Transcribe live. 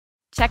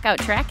Checkout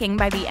tracking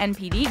by the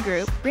NPD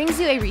Group brings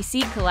you a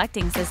receipt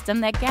collecting system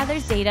that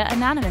gathers data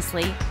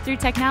anonymously through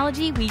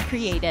technology we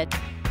created,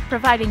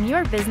 providing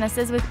your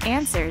businesses with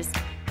answers.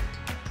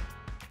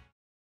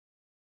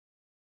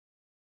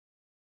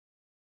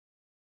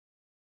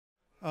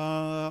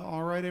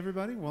 All right,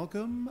 everybody,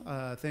 welcome.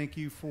 Thank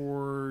you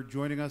for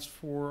joining us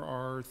for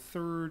our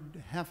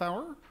third half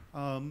hour.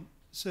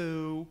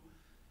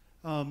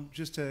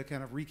 Just to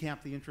kind of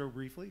recap the intro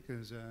briefly,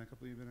 because a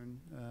couple of you have been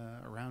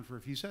around for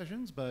a few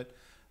sessions, but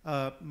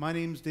my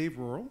name's Dave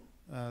Rohrl.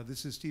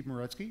 This is Steve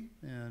Meretzky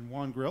and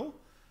Juan Gril.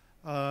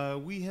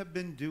 We have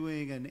been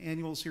doing an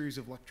annual series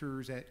of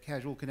lectures at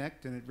Casual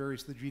Connect and at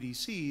various of the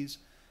GDCs,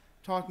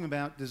 talking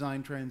about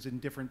design trends in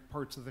different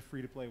parts of the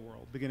free-to-play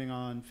world, beginning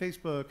on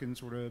Facebook and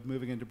sort of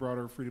moving into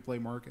broader free-to-play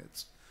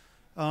markets.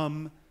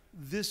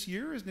 This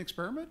year, as an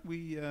experiment,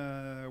 we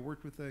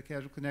worked with the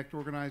Casual Connect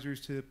organizers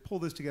to pull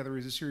this together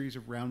as a series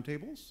of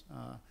roundtables.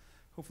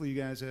 Hopefully you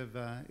guys have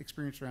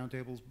experienced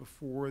roundtables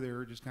before.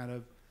 They're just kind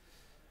of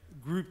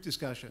group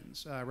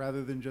discussions,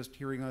 rather than just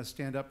hearing us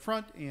stand up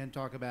front and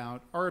talk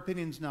about our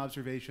opinions and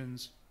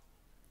observations.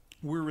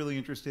 We're really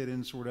interested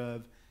in sort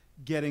of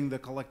getting the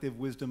collective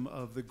wisdom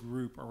of the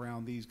group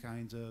around these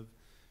kinds of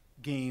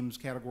games,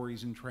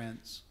 categories, and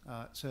trends.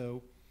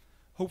 So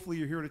hopefully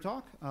you're here to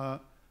talk.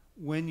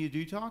 When you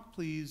do talk,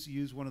 please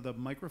use one of the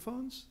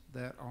microphones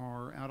that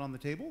are out on the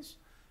tables.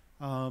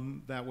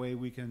 That way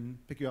we can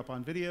pick you up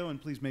on video,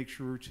 and please make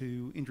sure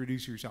to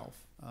introduce yourself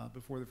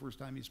before the first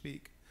time you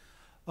speak.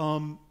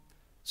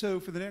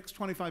 So for the next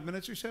 25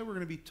 minutes or so, we're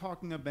going to be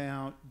talking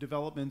about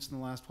developments in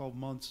the last 12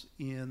 months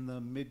in the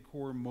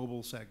mid-core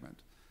mobile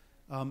segment.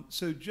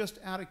 So just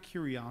out of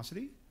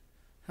curiosity,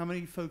 how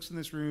many folks in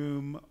this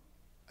room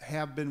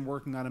have been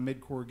working on a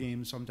mid-core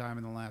game sometime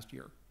in the last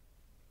year?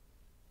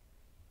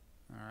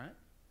 All right,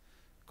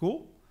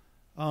 cool.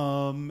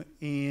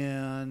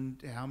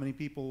 And how many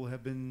people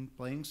have been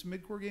playing some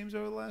mid-core games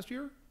over the last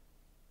year?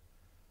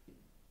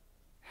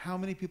 How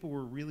many people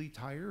were really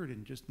tired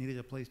and just needed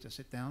a place to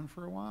sit down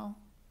for a while?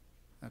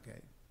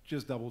 Okay,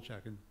 just double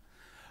checking.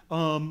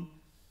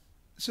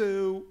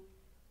 So,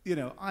 you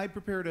know, I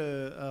prepared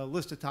a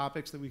list of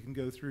topics that we can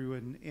go through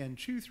and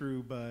chew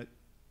through, but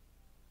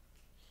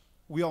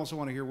we also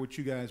want to hear what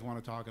you guys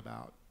want to talk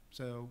about.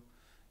 So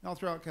I'll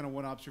throw out kind of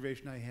one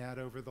observation I had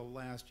over the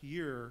last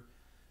year,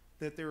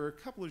 that there are a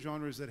couple of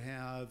genres that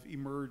have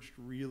emerged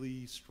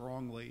really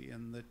strongly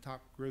in the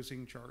top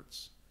grossing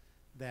charts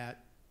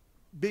that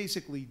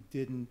basically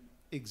didn't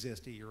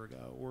exist a year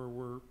ago, or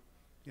were,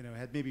 you know,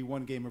 had maybe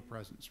one game of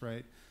presence,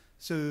 right?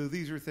 So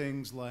these are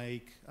things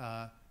like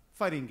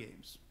fighting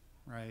games,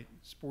 right?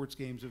 Sports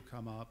games have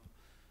come up.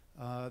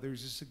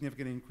 There's a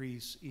significant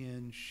increase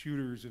in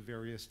shooters of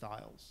various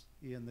styles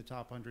in the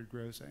top 100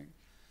 grossing.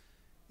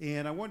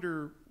 And I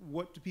wonder,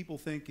 what do people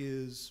think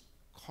is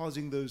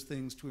causing those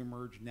things to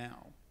emerge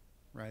now,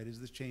 right? Is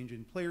this change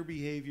in player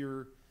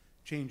behavior,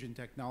 change in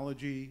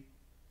technology?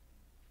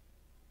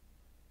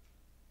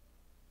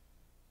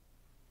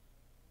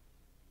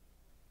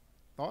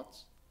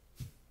 Thoughts?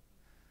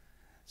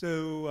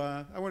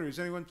 So I wonder, has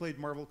anyone played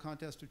Marvel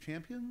Contest of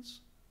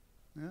Champions?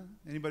 Yeah?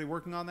 Anybody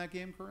working on that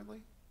game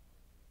currently?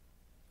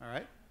 All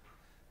right.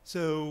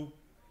 So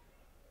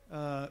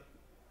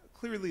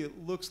clearly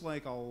it looks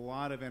like a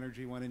lot of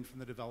energy went in from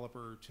the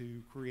developer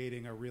to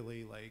creating a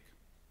really like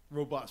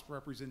robust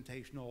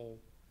representational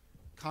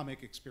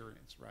comic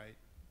experience, right?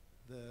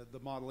 The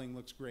modeling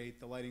looks great,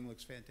 the lighting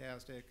looks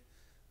fantastic,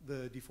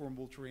 the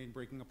deformable terrain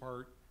breaking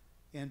apart,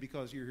 and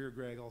because you're here,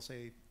 Greg, I'll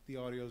say the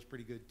audio is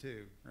pretty good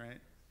too, right?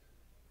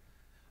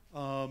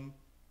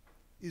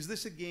 Is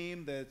this a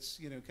game that's,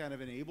 you know, kind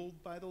of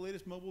enabled by the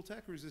latest mobile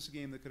tech, or is this a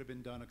game that could have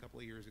been done a couple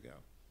of years ago?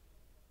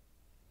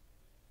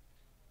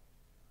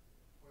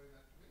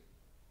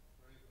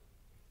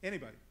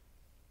 Anybody?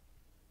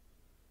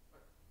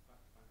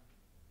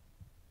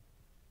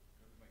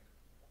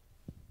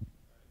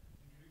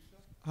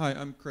 Hi,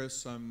 I'm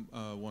Chris. I'm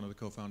one of the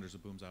co-founders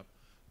of Booms App,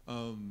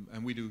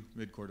 and we do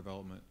mid-core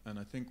development. And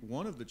I think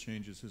one of the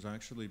changes has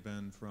actually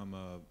been from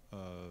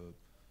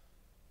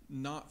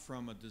not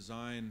from a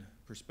design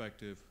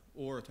perspective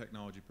or a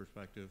technology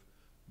perspective,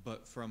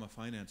 but from a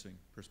financing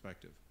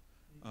perspective.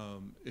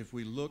 If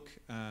we look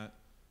at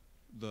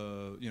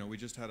we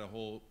just had a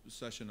whole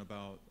session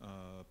about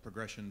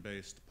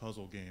progression-based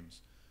puzzle games.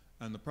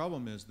 And the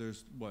problem is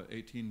there's, what,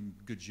 18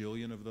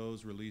 gajillion of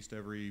those released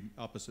every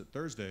opposite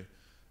Thursday.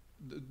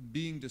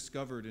 Being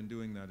discovered in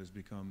doing that has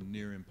become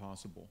near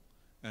impossible.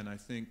 And I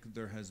think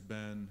there has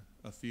been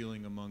a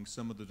feeling among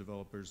some of the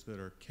developers that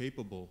are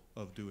capable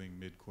of doing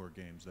mid-core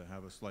games, that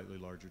have a slightly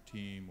larger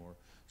team or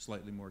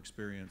slightly more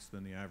experience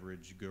than the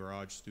average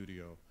garage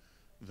studio,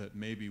 that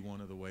maybe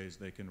one of the ways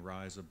they can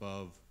rise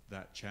above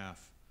that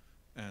chaff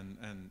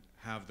and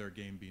have their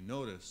game be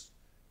noticed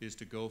is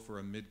to go for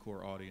a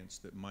mid-core audience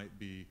that might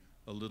be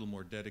a little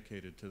more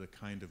dedicated to the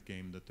kind of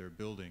game that they're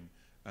building,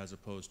 as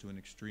opposed to an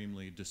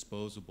extremely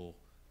disposable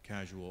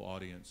casual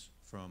audience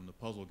from the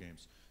puzzle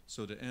games.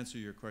 So to answer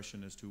your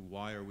question as to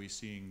why are we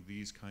seeing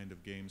these kind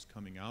of games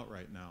coming out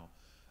right now,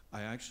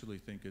 I actually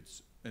think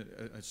it's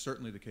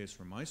certainly the case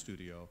for my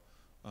studio,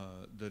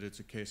 that it's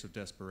a case of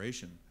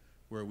desperation,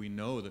 where we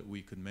know that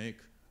we could make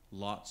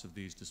lots of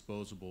these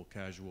disposable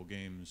casual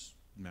games,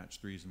 match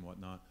threes and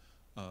whatnot,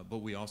 but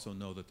we also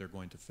know that they're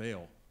going to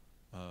fail.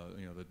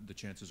 You know, the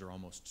chances are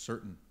almost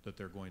certain that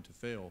they're going to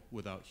fail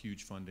without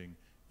huge funding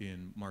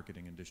in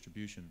marketing and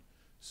distribution.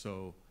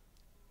 So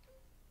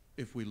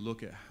if we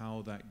look at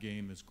how that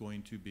game is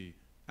going to be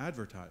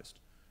advertised,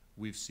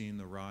 we've seen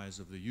the rise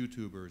of the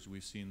YouTubers,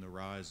 we've seen the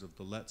rise of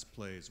the Let's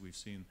Plays, we've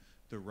seen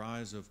the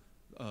rise of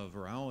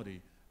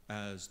virality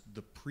as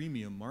the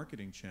premium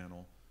marketing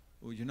channel.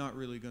 Well, you're not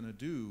really going to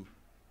do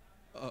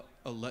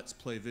a Let's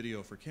Play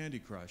video for Candy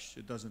Crush.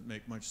 It doesn't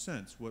make much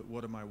sense.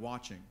 What am I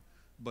watching?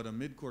 But a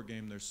mid-core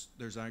game,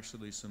 there's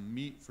actually some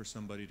meat for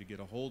somebody to get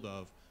a hold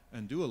of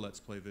and do a Let's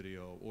Play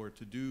video, or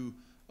to do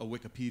a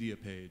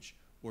Wikipedia page,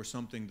 or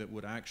something that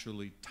would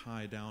actually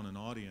tie down an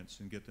audience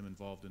and get them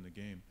involved in the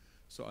game.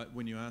 So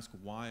when you ask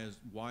why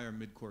are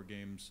mid-core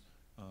games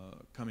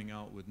coming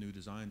out with new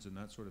designs and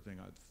that sort of thing,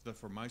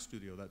 for my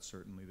studio, that's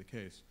certainly the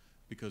case,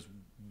 because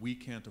we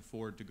can't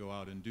afford to go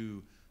out and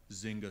do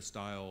Zynga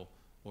style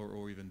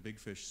or even Big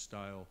Fish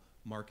style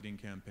marketing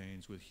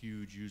campaigns with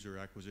huge user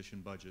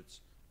acquisition budgets.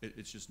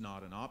 It's just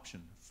not an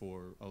option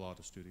for a lot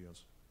of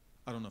studios.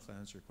 I don't know if that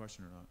answered your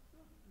question or not.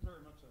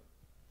 Very much so.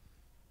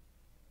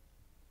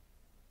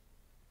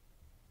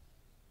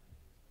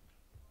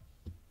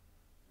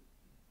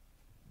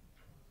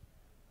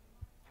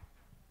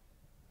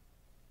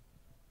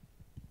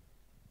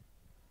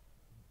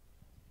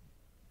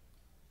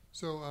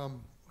 So,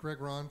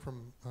 Greg Ron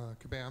from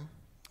Kabam,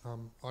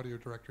 audio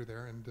director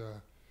there, and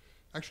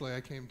actually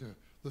I came to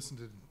listen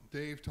to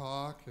Dave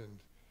talk and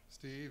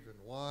Steve and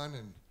Juan,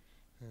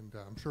 and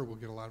I'm sure we'll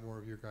get a lot more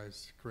of your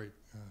guys' great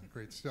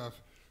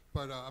stuff.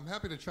 But I'm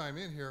happy to chime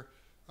in here.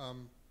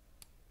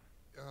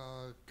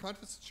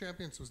 Contest of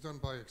Champions was done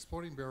by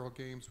Exploding Barrel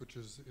Games, which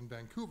is in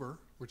Vancouver,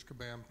 which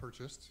Kabam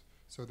purchased,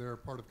 so they're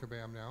part of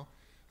Kabam now.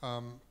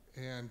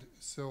 And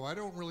so I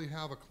don't really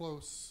have a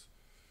close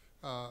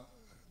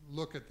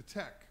look at the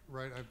tech,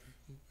 right?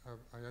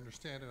 I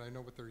understand it, I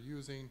know what they're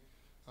using,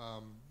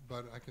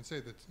 but I can say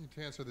that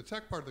to answer the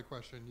tech part of the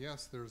question,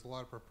 yes, there's a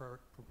lot of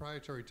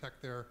proprietary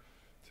tech there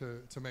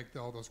to make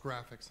all those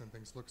graphics and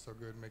things look so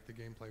good and make the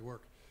gameplay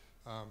work.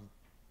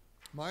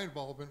 My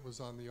involvement was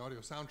on the audio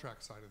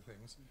soundtrack side of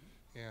things,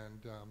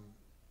 and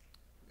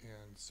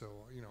so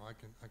you know I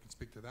can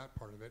speak to that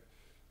part of it.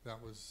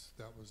 That was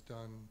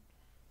done,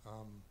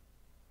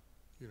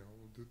 you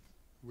know,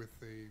 with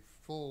a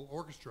full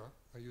orchestra.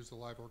 I used a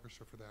live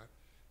orchestra for that,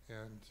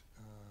 and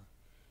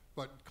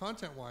but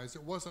content-wise,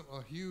 it wasn't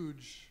a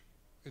huge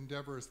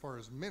endeavor as far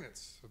as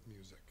minutes of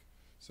music.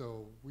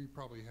 So we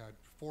probably had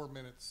 4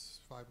 minutes,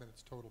 5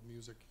 minutes total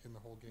music in the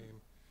whole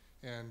game,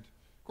 and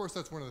of course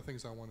that's one of the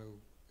things I want to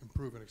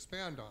improve and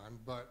expand on.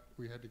 But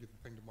we had to get the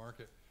thing to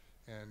market,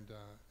 and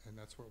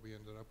that's what we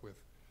ended up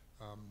with.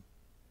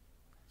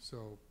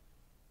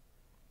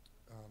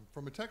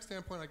 From a tech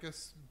standpoint, I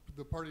guess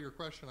the part of your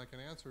question I can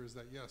answer is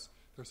that yes,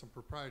 there's some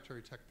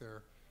proprietary tech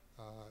there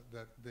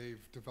that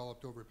they've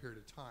developed over a period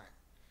of time,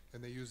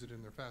 and they use it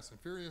in their Fast and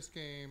Furious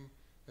game,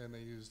 and they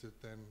used it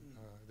then,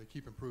 they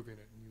keep improving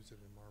it and use it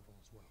in Marvel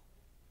as well.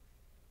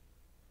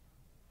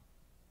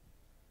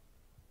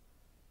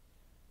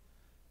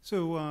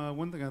 So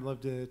one thing I'd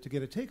love to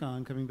get a take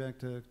on, coming back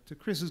to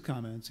Chris's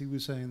comments, he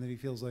was saying that he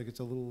feels like it's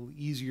a little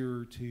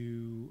easier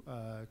to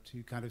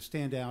kind of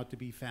stand out, to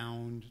be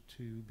found,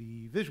 to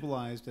be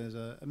visualized as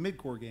a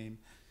mid-core game.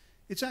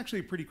 It's actually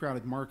a pretty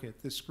crowded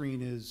market. This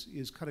screen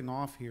is cutting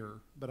off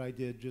here, but I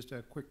did just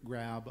a quick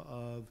grab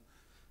of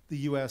the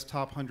US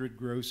top 100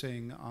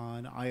 grossing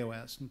on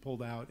iOS and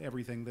pulled out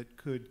everything that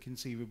could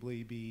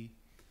conceivably be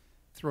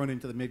thrown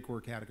into the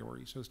mid-core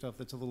category. So stuff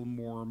that's a little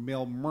more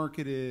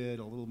male-marketed,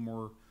 a little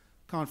more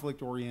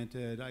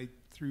conflict-oriented. I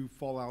threw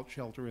Fallout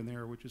Shelter in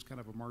there, which is kind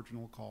of a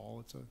marginal call.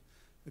 It's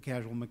a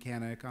casual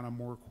mechanic on a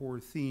more core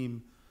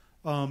theme.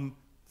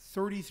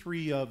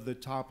 33 of the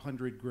top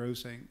 100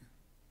 grossing,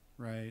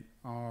 right,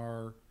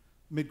 are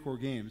mid-core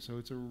games. So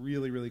it's a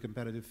really, really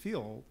competitive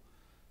field.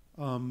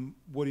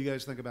 What do you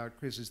guys think about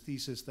Chris's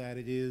thesis that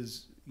it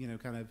is, you know,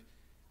 kind of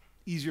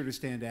easier to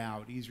stand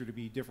out, easier to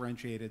be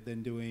differentiated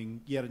than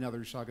doing yet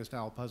another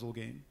Saga-style puzzle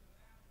game?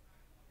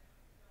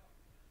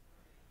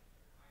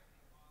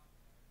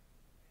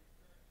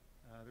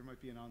 There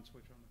might be an on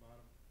switch on the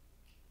bottom.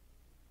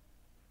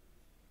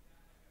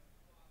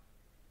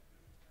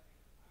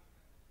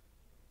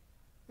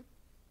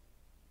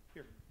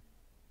 Here.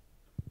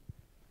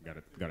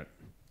 Got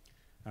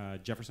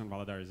it. Jefferson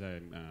Valadar is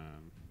a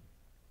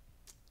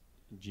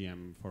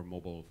GM for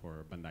mobile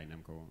for Bandai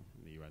Namco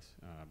in the US.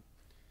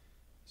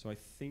 So I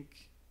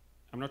think,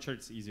 I'm not sure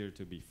it's easier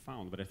to be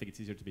found, but I think it's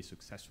easier to be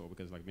successful,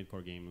 because like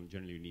mid-core game,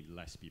 generally you need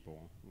less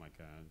people like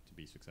to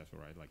be successful,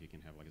 right? Like you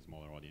can have like a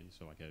smaller audience.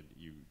 So like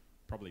you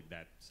probably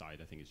that side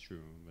I think is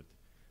true, but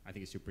I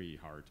think it's still pretty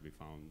hard to be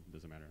found.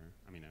 Doesn't matter.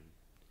 I mean,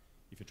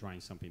 if you're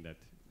trying something that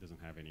doesn't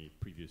have any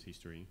previous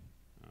history,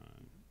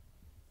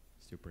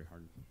 it's still pretty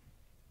hard.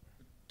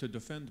 to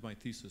defend my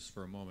thesis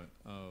for a moment,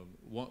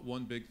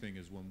 one big thing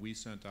is when we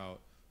sent out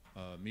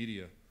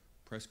media,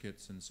 press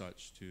kits and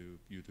such to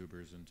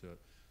YouTubers and to,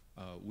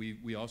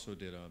 we also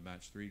did a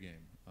match 3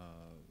 game,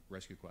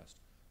 Rescue Quest,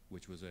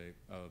 which was a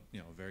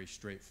very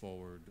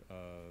straightforward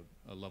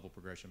a level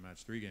progression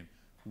match 3 game.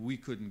 We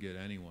couldn't get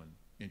anyone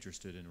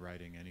interested in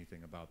writing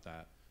anything about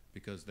that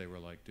because they were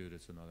like, dude,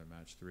 it's another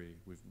match 3.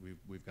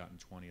 We've gotten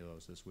 20 of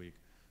those this week.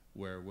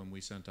 Where when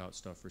we sent out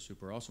stuff for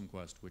Super Awesome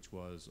Quest, which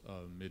was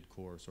a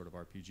mid-core sort of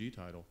RPG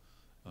title,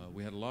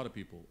 we had a lot of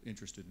people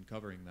interested in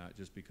covering that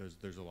just because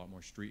there's a lot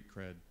more street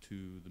cred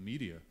to the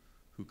media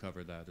who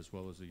cover that as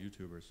well as the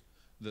YouTubers.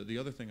 The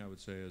other thing I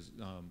would say is,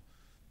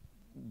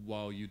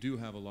 while you do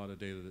have a lot of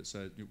data that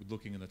said,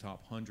 looking in the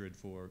top 100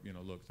 for,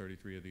 look,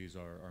 33 of these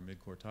are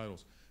mid-core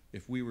titles,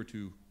 if we were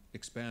to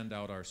expand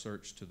out our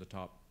search to the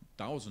top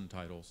 1,000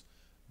 titles,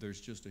 there's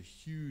just a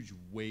huge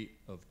weight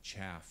of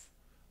chaff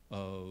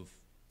of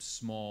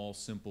small,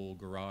 simple,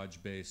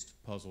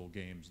 garage-based puzzle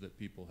games that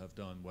people have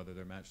done, whether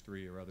they're match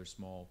 3 or other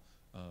small,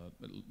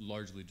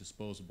 largely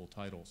disposable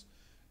titles.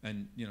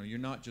 And you're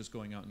not just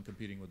going out and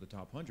competing with the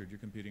top 100, you're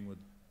competing with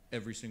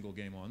every single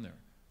game on there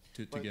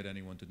to get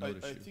anyone to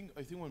notice you.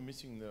 I think we're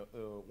missing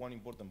one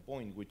important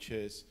point, which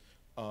is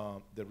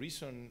the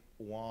reason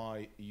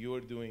why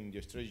you're doing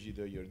the strategy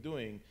that you're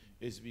doing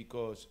is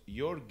because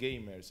your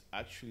gamers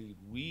actually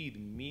read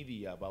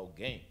media about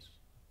games.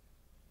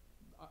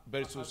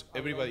 Versus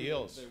everybody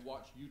else. They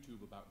watch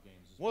YouTube about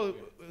games. Well,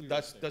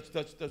 that's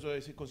why I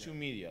say consume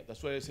media.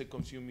 That's why I say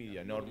consume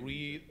media, not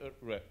read.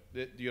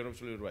 You're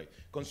absolutely right.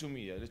 Consume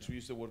media. Let's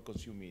use the word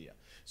consume media.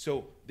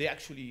 So they'll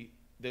actually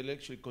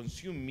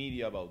consume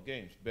media about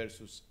games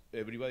versus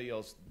everybody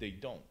else they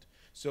don't.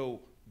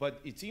 So,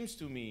 but it seems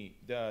to me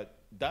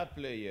that that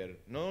player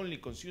not only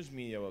consumes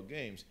media about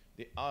games,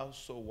 they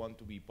also want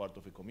to be part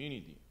of a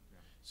community. Yeah.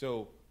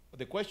 So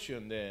the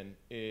question then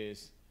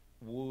is,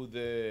 would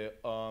a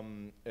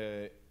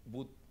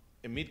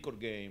mid-core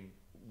game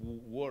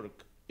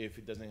work if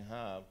it doesn't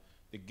have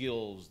the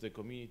guilds, the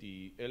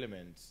community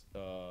elements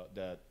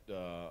that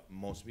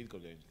most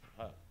mid-core games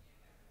have?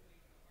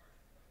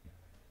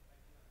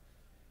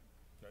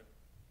 Okay.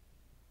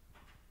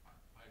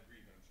 I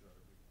agree, but I'm sure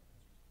other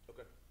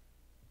people. Okay.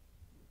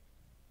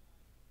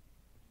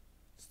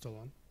 Still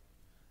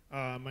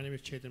on. My name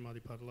is Chetan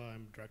Madhipadla.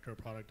 I'm Director of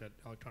Product at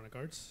Electronic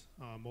Arts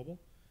Mobile.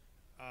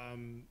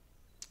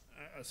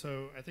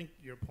 So I think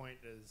your point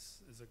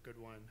is a good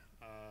one.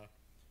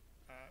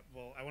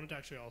 Well, I wanted to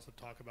actually also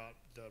talk about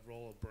the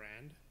role of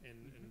brand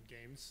in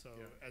games. So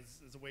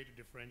as a way to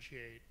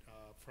differentiate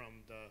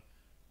from the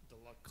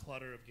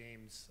clutter of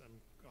games,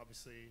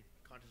 obviously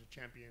Contest of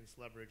Champions,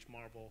 Leverage,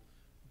 Marble,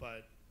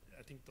 but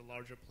I think the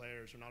larger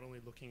players are not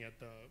only looking at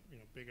the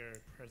bigger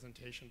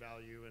presentation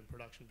value and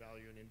production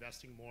value and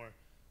investing more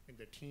in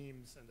the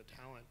teams and the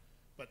talent,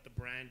 but the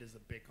brand is a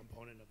big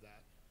component of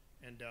that.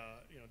 And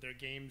there are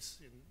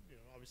games,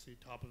 obviously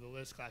top of the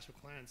list, Clash of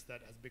Clans,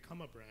 that has become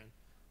a brand.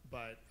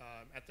 But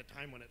at the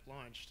time when it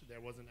launched,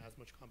 there wasn't as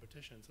much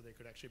competition, so they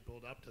could actually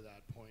build up to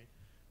that point.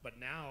 But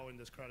now in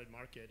this crowded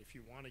market, if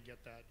you want to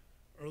get that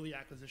early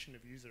acquisition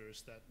of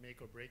users that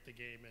make or break the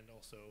game, and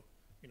also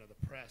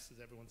the press, as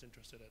everyone's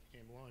interested at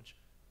game launch,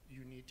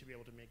 you need to be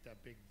able to make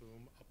that big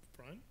boom up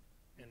front,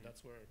 and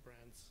that's where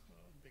brand's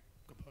a big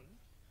component.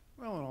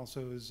 Well, and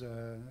also as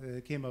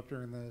it came up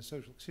during the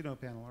social casino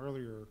panel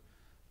earlier,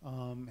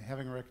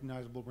 having a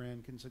recognizable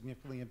brand can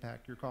significantly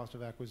impact your cost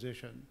of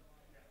acquisition,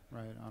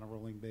 right, on a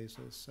rolling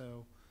basis.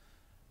 So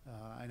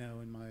I know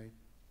in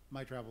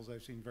my travels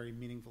I've seen very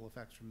meaningful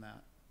effects from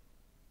that,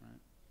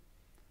 right?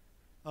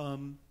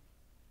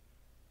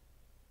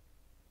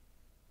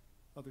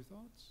 Other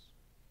thoughts?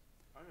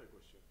 I have a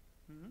question.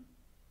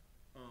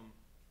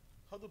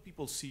 How do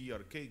people see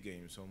arcade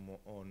games on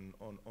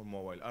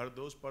mobile? Are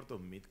those part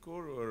of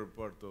midcore or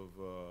part of,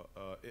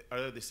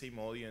 are they the same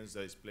audience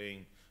that is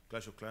playing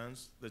Clash of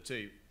Clans? Let's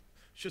say,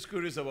 just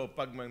curious about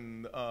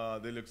Pac-Man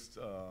Deluxe.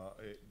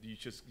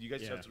 You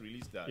guys just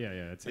released that.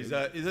 Yeah. Is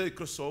that a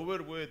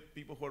crossover with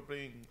people who are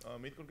playing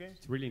midcore games?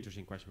 It's a really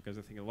interesting question because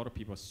I think a lot of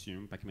people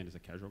assume Pac-Man is a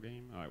casual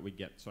game. I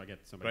get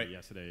somebody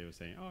yesterday who was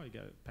saying, "Oh, you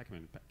got a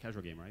Pac-Man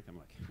casual game, right?" I'm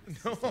like,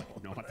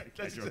 "No, not a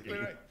casual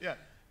game. Right. Yeah.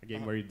 A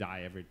game where you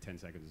die every 10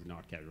 seconds is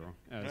not casual."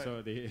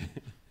 So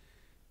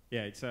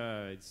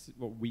it's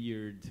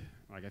weird.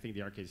 Like I think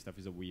the arcade stuff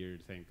is a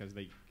weird thing because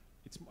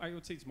I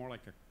would say it's more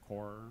like a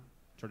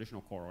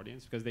traditional core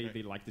audience because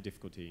they like the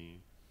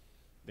difficulty.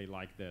 They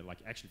like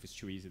actually if it's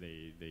too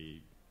easy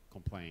they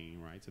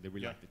complain, right? So they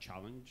really like the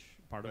challenge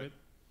part of it.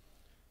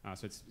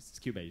 So it's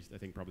SKU based. I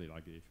think probably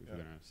like if you're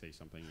gonna say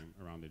something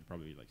around it,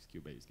 probably like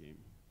SKU based game.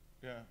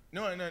 Yeah,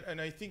 no, and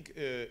I think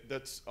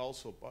that's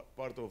also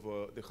part of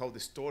how the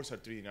stores are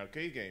treating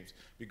arcade games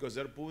because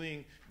they're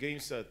putting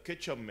games that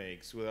Ketchup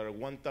makes, with a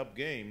one-tap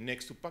game,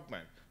 next to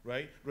Pac-Man,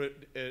 right?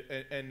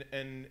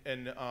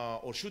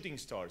 Or Shooting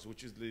Stars,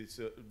 which is this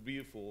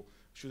beautiful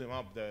shoot 'em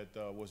up that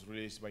was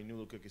released by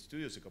Noodle Cookie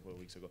Studios a couple of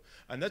weeks ago,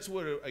 and that's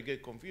where I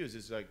get confused.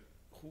 It's like,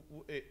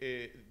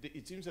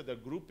 it seems that they're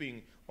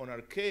grouping on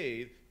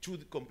arcade two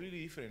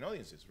completely different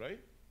audiences, right?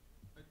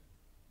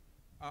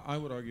 I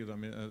would argue that, I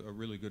mean, a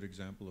really good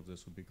example of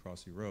this would be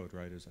Crossy Road,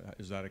 right?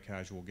 Is that a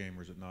casual game,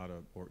 or is it not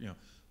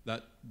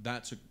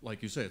that's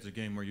like you say, it's a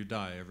game where you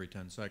die every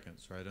 10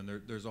 seconds, right? And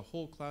there's a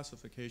whole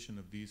classification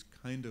of these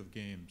kind of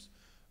games,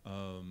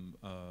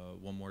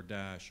 One More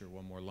Dash or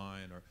One More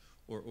Line,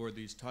 or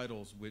these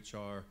titles which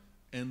are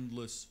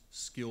endless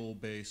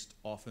skill-based,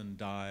 often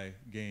die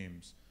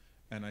games.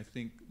 And I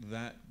think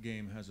that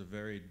game has a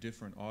very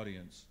different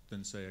audience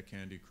than, say, a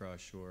Candy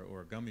Crush or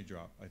a Gummy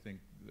Drop. I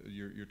think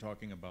you're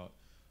talking about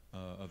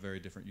a very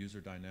different user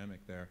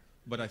dynamic there.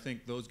 But I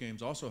think those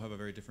games also have a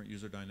very different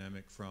user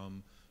dynamic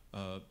from,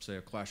 say,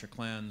 a Clash of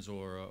Clans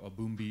or a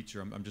Boom Beach,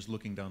 or I'm just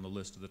looking down the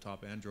list of the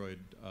top Android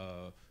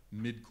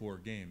mid-core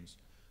games.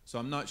 So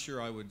I'm not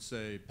sure I would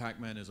say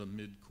Pac-Man is a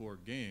mid-core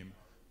game,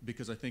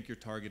 because I think you're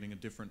targeting a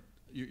different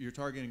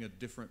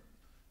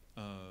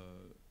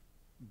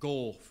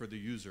goal for the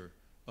user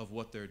of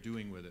what they're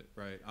doing with it,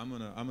 right? I'm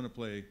gonna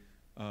play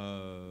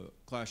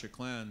Clash of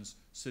Clans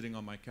sitting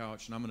on my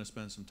couch, and I'm gonna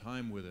spend some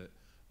time with it.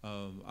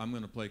 I'm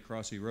gonna play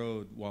Crossy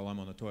Road while I'm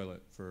on the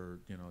toilet for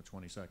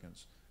 20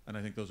 seconds, and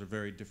I think those are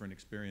very different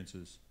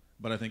experiences.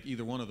 But I think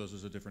either one of those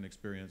is a different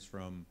experience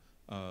from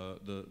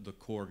the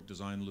core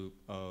design loop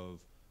of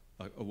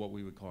what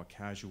we would call a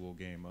casual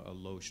game, a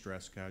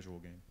low-stress casual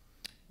game.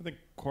 I think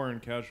core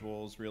and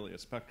casual is really a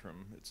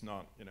spectrum. It's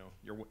not,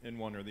 you're in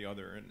one or the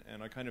other.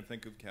 And I kind of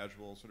think of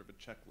casual sort of a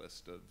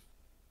checklist of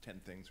 10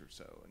 things or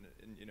so. And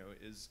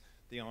is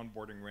the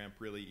onboarding ramp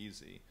really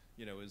easy?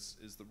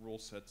 Is the rule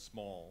set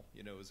small?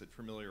 Is it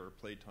familiar or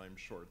playtime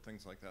short?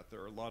 Things like that.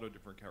 There are a lot of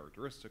different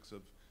characteristics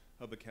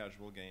of a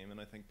casual game.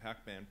 And I think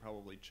Pac-Man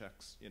probably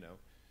checks,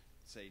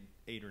 say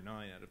 8 or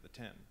 9 out of the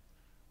 10.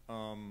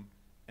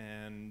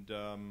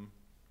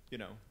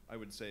 I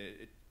would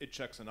say it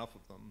checks enough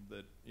of them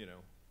that,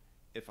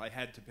 if I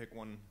had to pick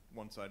one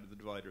side of the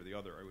divide or the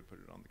other, I would put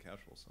it on the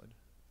casual side.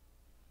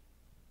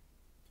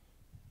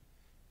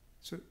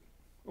 So,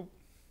 can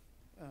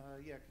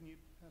you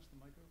pass the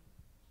mic over?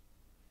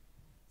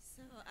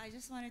 So I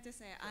just wanted to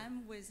say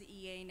I'm with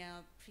EA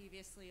now.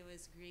 Previously it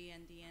was Gril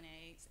and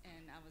DNA,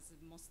 and I was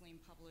mostly in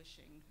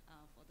publishing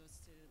for those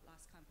two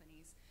last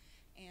companies.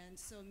 And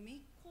so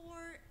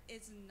mid-core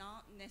is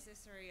not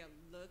necessarily a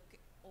look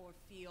or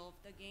feel of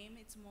the game.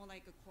 It's more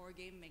like a core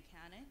game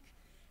mechanic.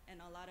 And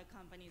a lot of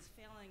companies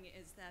failing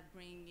is that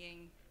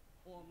bringing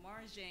or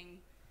merging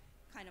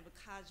kind of a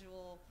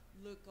casual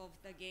look of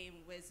the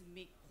game with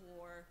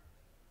mid-core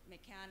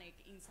mechanic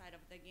inside of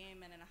the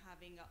game, and then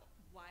having a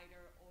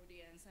wider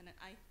audience. And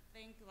I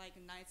think like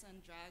Knights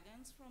and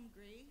Dragons from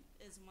Gril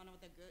is one of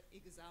the good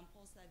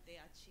examples that they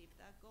achieved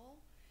that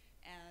goal.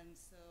 And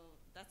so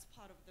that's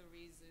part of the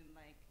reason,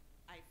 like,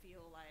 I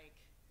feel like,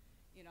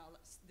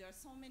 there are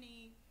so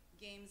many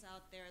games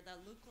out there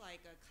that look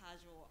like a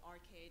casual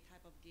arcade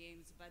type of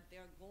games, but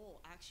their goal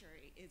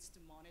actually is to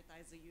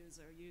monetize the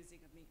user using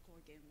a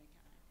mid-core game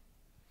mechanic.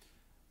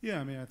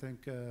 Yeah, I mean, I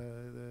think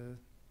the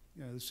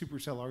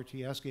Supercell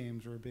RTS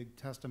games are a big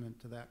testament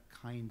to that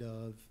kind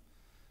of,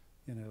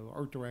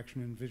 art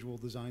direction and visual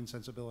design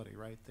sensibility,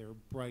 right? They're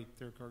bright,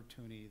 they're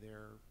cartoony,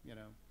 they're,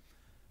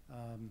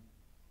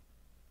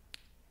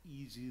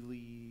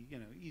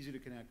 easy to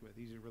connect with,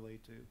 easy to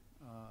relate to,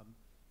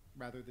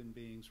 rather than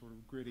being sort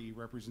of gritty,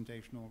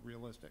 representational,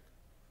 realistic.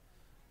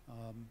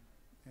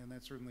 And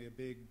that's certainly a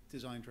big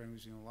design trend.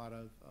 We've seen a lot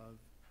of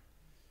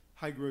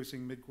high-grossing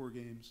mid-core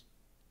games.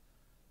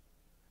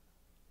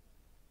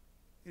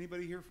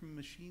 Anybody here from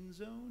Machine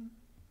Zone?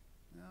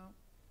 No?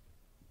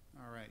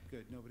 All right,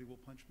 good. Nobody will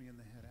punch me in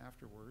the head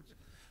afterwards.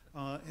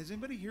 Has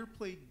anybody here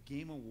played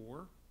Game of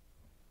War?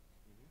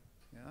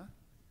 Yeah?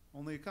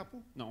 Only a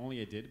couple? No,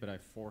 only I did, but I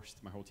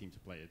forced my whole team to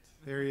play it.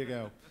 There you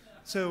go.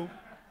 So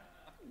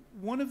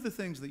one of the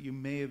things that you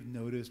may have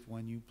noticed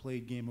when you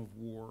played Game of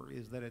War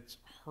is that it's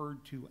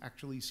hard to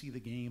actually see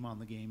the game on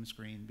the game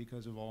screen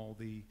because of all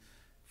the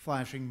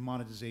flashing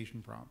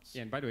monetization prompts.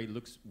 Yeah, and by the way, it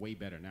looks way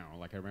better now.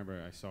 Like, I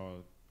remember I saw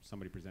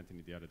somebody presenting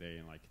it the other day,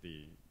 and like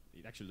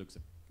it actually looks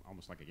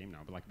almost like a game now.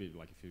 But like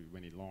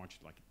when it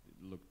launched, like it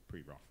looked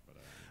pretty rough.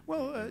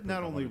 But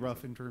not only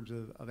rough in terms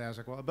of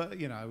ASIC, but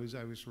I was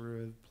sort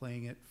of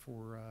playing it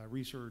for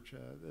research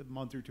a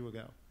month or two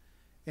ago,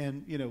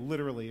 and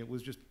literally it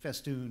was just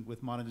festooned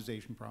with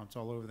monetization prompts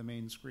all over the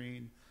main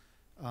screen.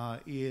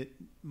 It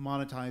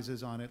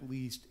monetizes on at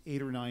least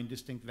 8 or 9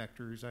 distinct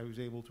vectors I was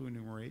able to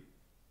enumerate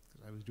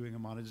because I was doing a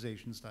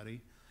monetization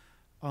study.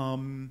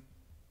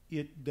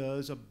 It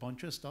does a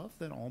bunch of stuff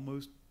that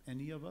almost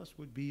any of us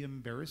would be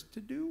embarrassed to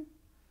do,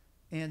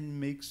 and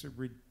makes a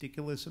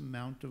ridiculous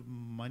amount of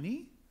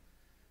money.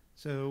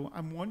 So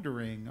I'm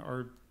wondering,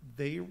 are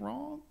they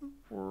wrong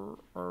or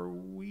are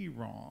we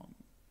wrong?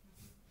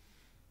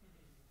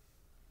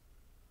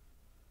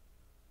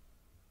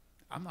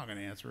 I'm not going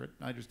to answer it.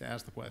 I just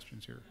ask the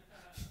questions here.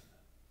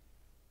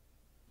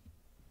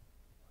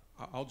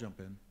 I'll jump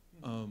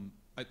in.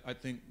 I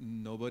think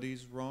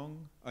nobody's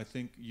wrong. I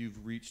think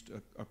you've reached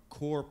a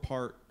core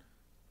part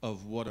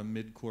of what a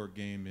mid-core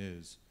game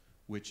is,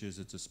 which is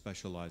it's a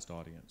specialized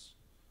audience,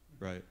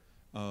 right?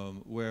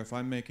 Where if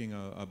I'm making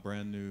a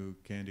brand new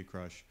Candy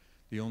Crush,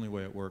 the only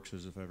way it works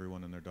is if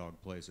everyone and their dog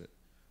plays it.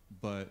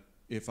 But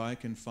if I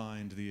can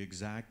find the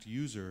exact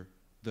user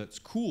that's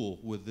cool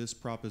with this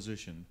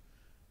proposition,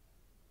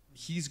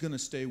 he's going to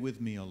stay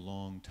with me a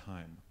long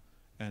time.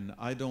 And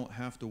I don't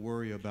have to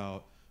worry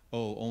about,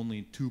 oh,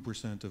 only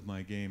 2% of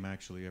my game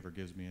actually ever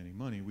gives me any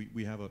money.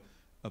 We have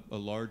a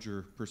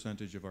larger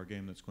percentage of our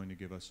game that's going to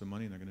give us some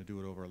money, and they're going to do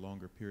it over a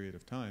longer period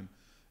of time.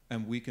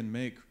 And we can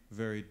make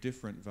very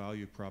different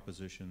value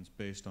propositions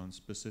based on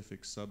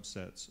specific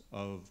subsets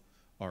of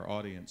our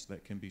audience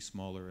that can be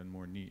smaller and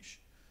more niche.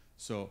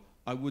 So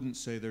I wouldn't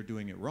say they're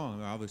doing it wrong.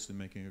 They're obviously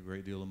making a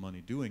great deal of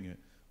money doing it,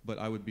 but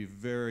I would be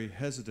very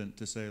hesitant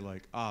to say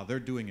like, they're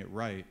doing it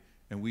right,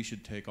 and we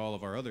should take all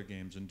of our other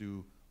games and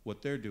do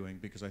what they're doing,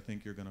 because I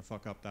think you're going to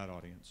fuck up that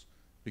audience,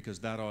 because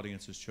that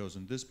audience has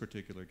chosen this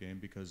particular game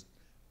because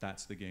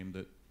that's the game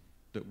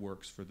that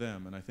works for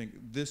them. And I think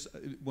this,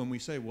 when we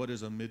say what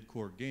is a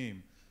mid-core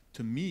game,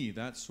 to me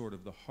that's sort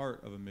of the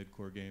heart of a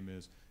mid-core game,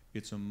 is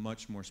it's a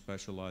much more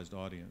specialized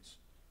audience.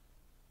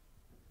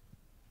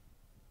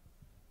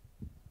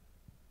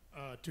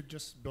 To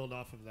just build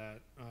off of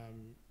that,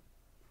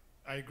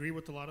 I agree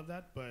with a lot of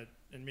that,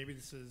 and maybe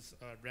this is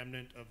a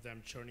remnant of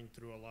them churning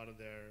through a lot of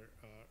their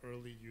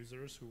early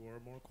users who were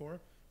more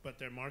core, but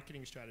their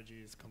marketing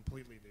strategy is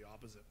completely the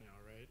opposite now,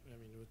 right? I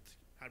mean, with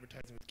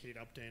advertising with Kate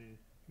Upton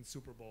in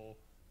Super Bowl,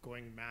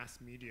 going mass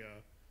media,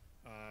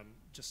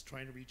 just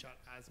trying to reach out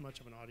as much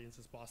of an audience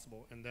as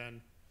possible, and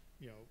then,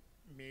 you know,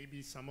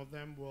 maybe some of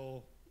them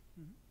will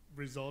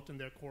result in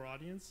their core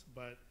audience,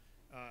 but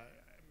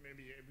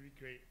maybe it'd be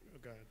great. Oh,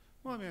 go ahead.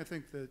 Well, I mean, I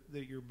think that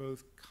you're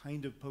both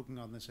kind of poking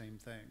on the same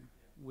thing,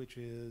 which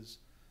is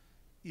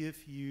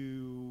if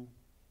you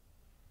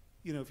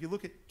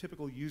look at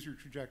typical user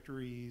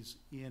trajectories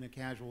in a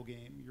casual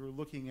game, you're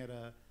looking at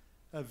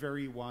a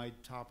very wide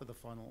top of the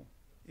funnel,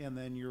 and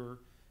then you're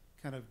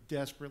kind of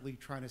desperately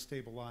trying to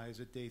stabilize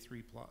at day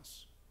 3+,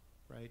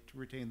 right, to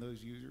retain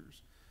those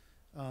users.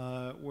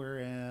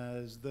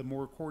 Whereas the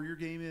more core your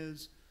game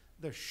is,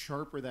 the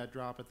sharper that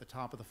drop at the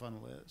top of the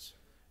funnel is.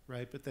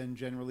 Right, but then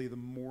generally the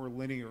more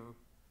linear,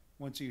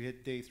 once you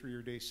hit day 3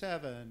 or day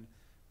 7,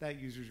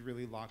 that user's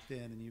really locked in,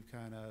 and you've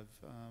kind of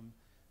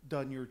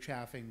done your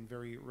chaffing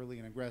very early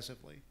and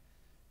aggressively.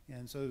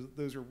 And so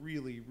those are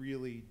really,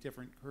 really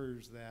different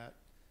curves that,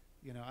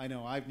 I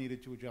know I've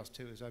needed to adjust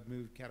to as I've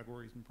moved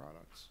categories and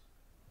products.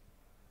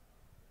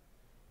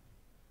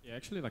 Yeah,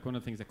 actually, like one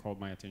of the things that called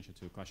my attention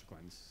to Clash of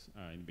Clans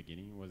in the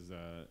beginning was,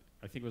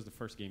 I think it was the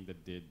first game that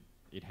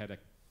it had a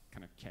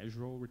kind of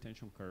casual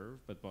retention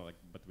curve, but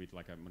with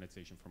like a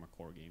monetization from a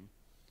core game.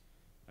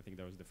 I think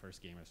that was the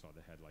first game I saw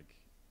that had like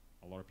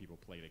a lot of people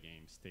play the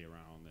game, stay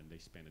around, and they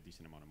spend a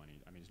decent amount of money.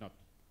 I mean, it's not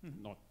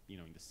in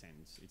the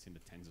cents, it's in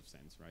the tens of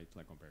cents, right?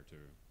 Like compared to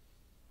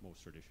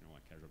most traditional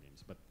like casual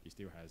games, but it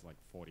still has like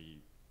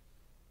 47%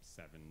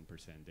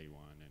 day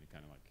one, and it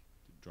kind of like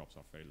drops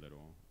off very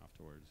little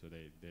afterwards. So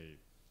that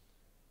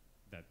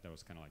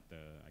was kind of like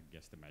I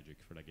guess the magic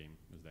for that game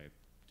was that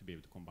to be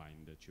able to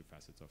combine the two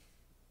facets of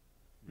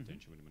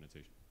retention with the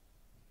monetization.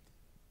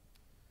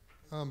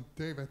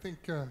 Dave, I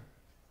think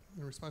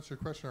in response to your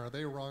question, are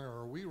they wrong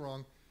or are we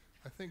wrong?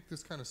 I think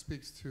this kind of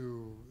speaks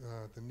to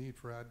the need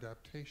for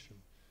adaptation.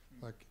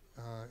 Like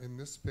in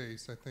this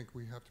space, I think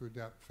we have to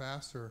adapt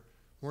faster,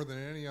 more than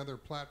any other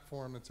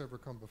platform that's ever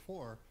come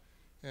before.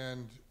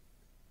 And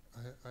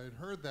I had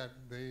heard that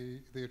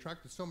they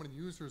attracted so many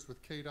users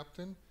with Kate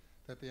Upton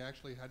that they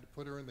actually had to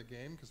put her in the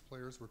game because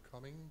players were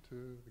coming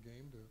to the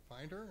game to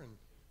find her, and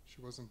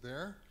she wasn't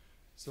there.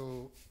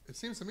 So it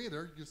seems to me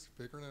they're just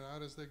figuring it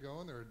out as they go,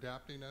 and they're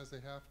adapting as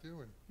they have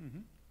to,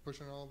 and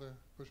pushing all the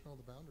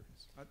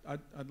boundaries.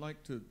 I'd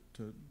like to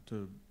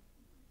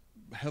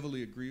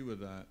heavily agree with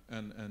that,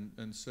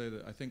 and say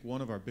that I think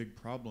one of our big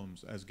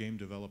problems as game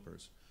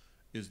developers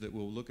is that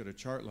we'll look at a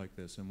chart like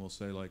this and we'll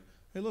say like,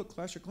 hey, look,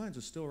 Clash of Clans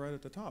is still right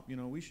at the top.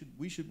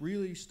 We should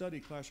really study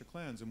Clash of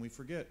Clans, and we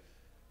forget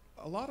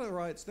a lot of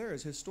why it's there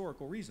is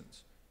historical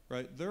reasons,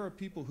 right? There are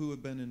people who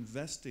have been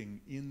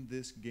investing in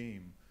this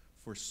game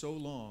for so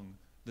long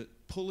that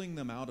pulling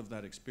them out of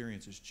that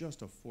experience is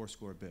just a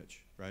fourscore bitch,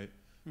 right?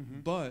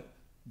 But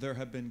there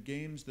have been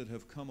games that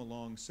have come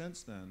along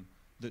since then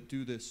that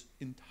do this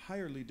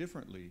entirely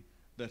differently,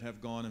 that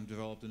have gone and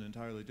developed an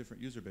entirely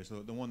different user base.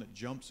 So the one that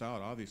jumps out,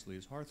 obviously,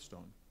 is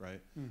Hearthstone, right?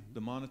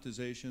 The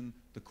monetization,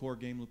 the core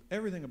game loop,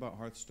 everything about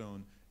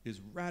Hearthstone is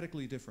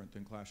radically different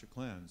than Clash of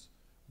Clans,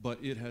 but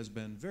it has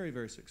been very,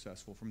 very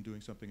successful from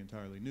doing something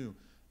entirely new.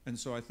 And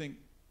so I think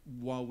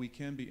while we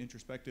can be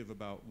introspective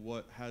about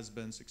what has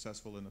been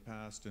successful in the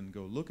past and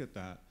go look at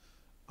that,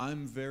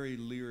 I'm very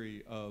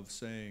leery of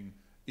saying,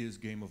 is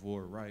Game of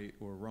War right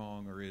or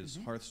wrong, or is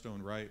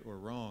Hearthstone right or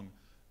wrong?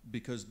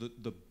 Because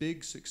the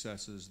big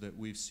successes that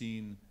we've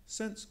seen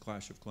since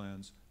Clash of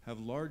Clans have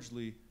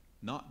largely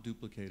not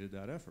duplicated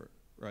that effort,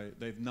 right?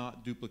 They've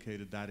not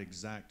duplicated that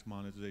exact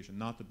monetization,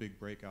 not the big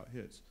breakout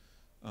hits.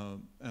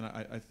 And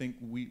I think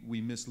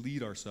we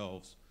mislead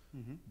ourselves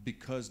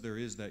because there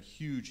is that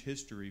huge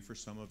history for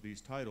some of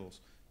these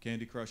titles.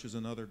 Candy Crush is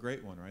another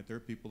great one, right? There are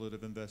people that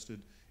have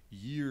invested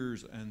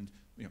years and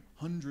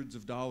hundreds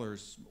of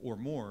dollars or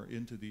more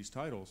into these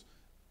titles.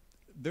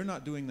 They're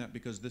not doing that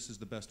because this is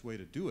the best way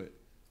to do it.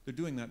 They're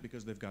doing that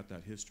because they've got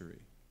that history.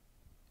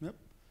 Yep.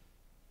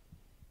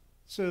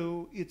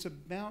 So it's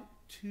about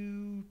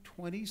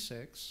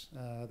 2:26.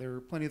 There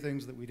are plenty of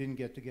things that we didn't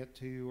get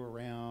to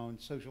around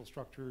social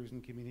structures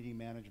and community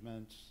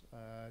management,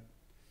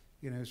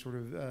 sort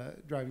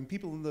of driving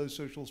people in those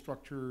social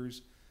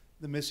structures,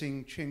 the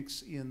missing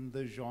chinks in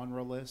the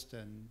genre list,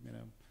 and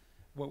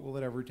what will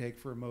it ever take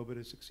for a MOBA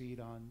to succeed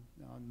on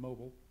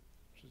mobile,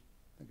 which is,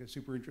 I think, a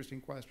super interesting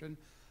question.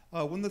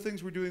 One of the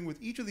things we're doing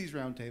with each of these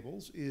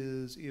roundtables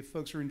is, if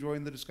folks are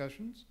enjoying the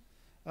discussions,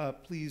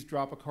 please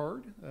drop a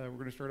card. We're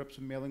going to start up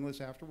some mailing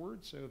lists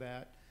afterwards so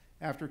that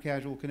after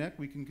Casual Connect,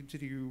 we can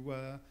continue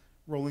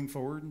rolling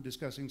forward and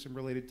discussing some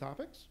related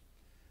topics.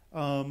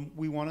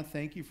 We want to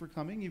thank you for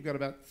coming. You've got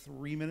about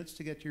 3 minutes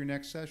to get to your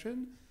next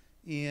session.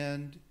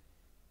 And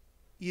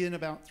in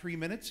about 3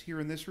 minutes here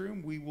in this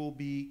room, we will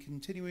be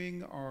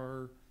continuing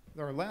our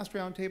last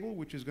roundtable,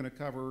 which is going to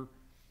cover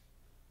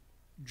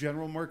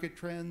general market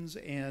trends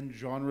and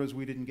genres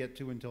we didn't get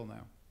to until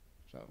now.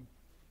 So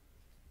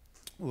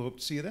we'll hope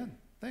to see you then.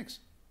 Thanks.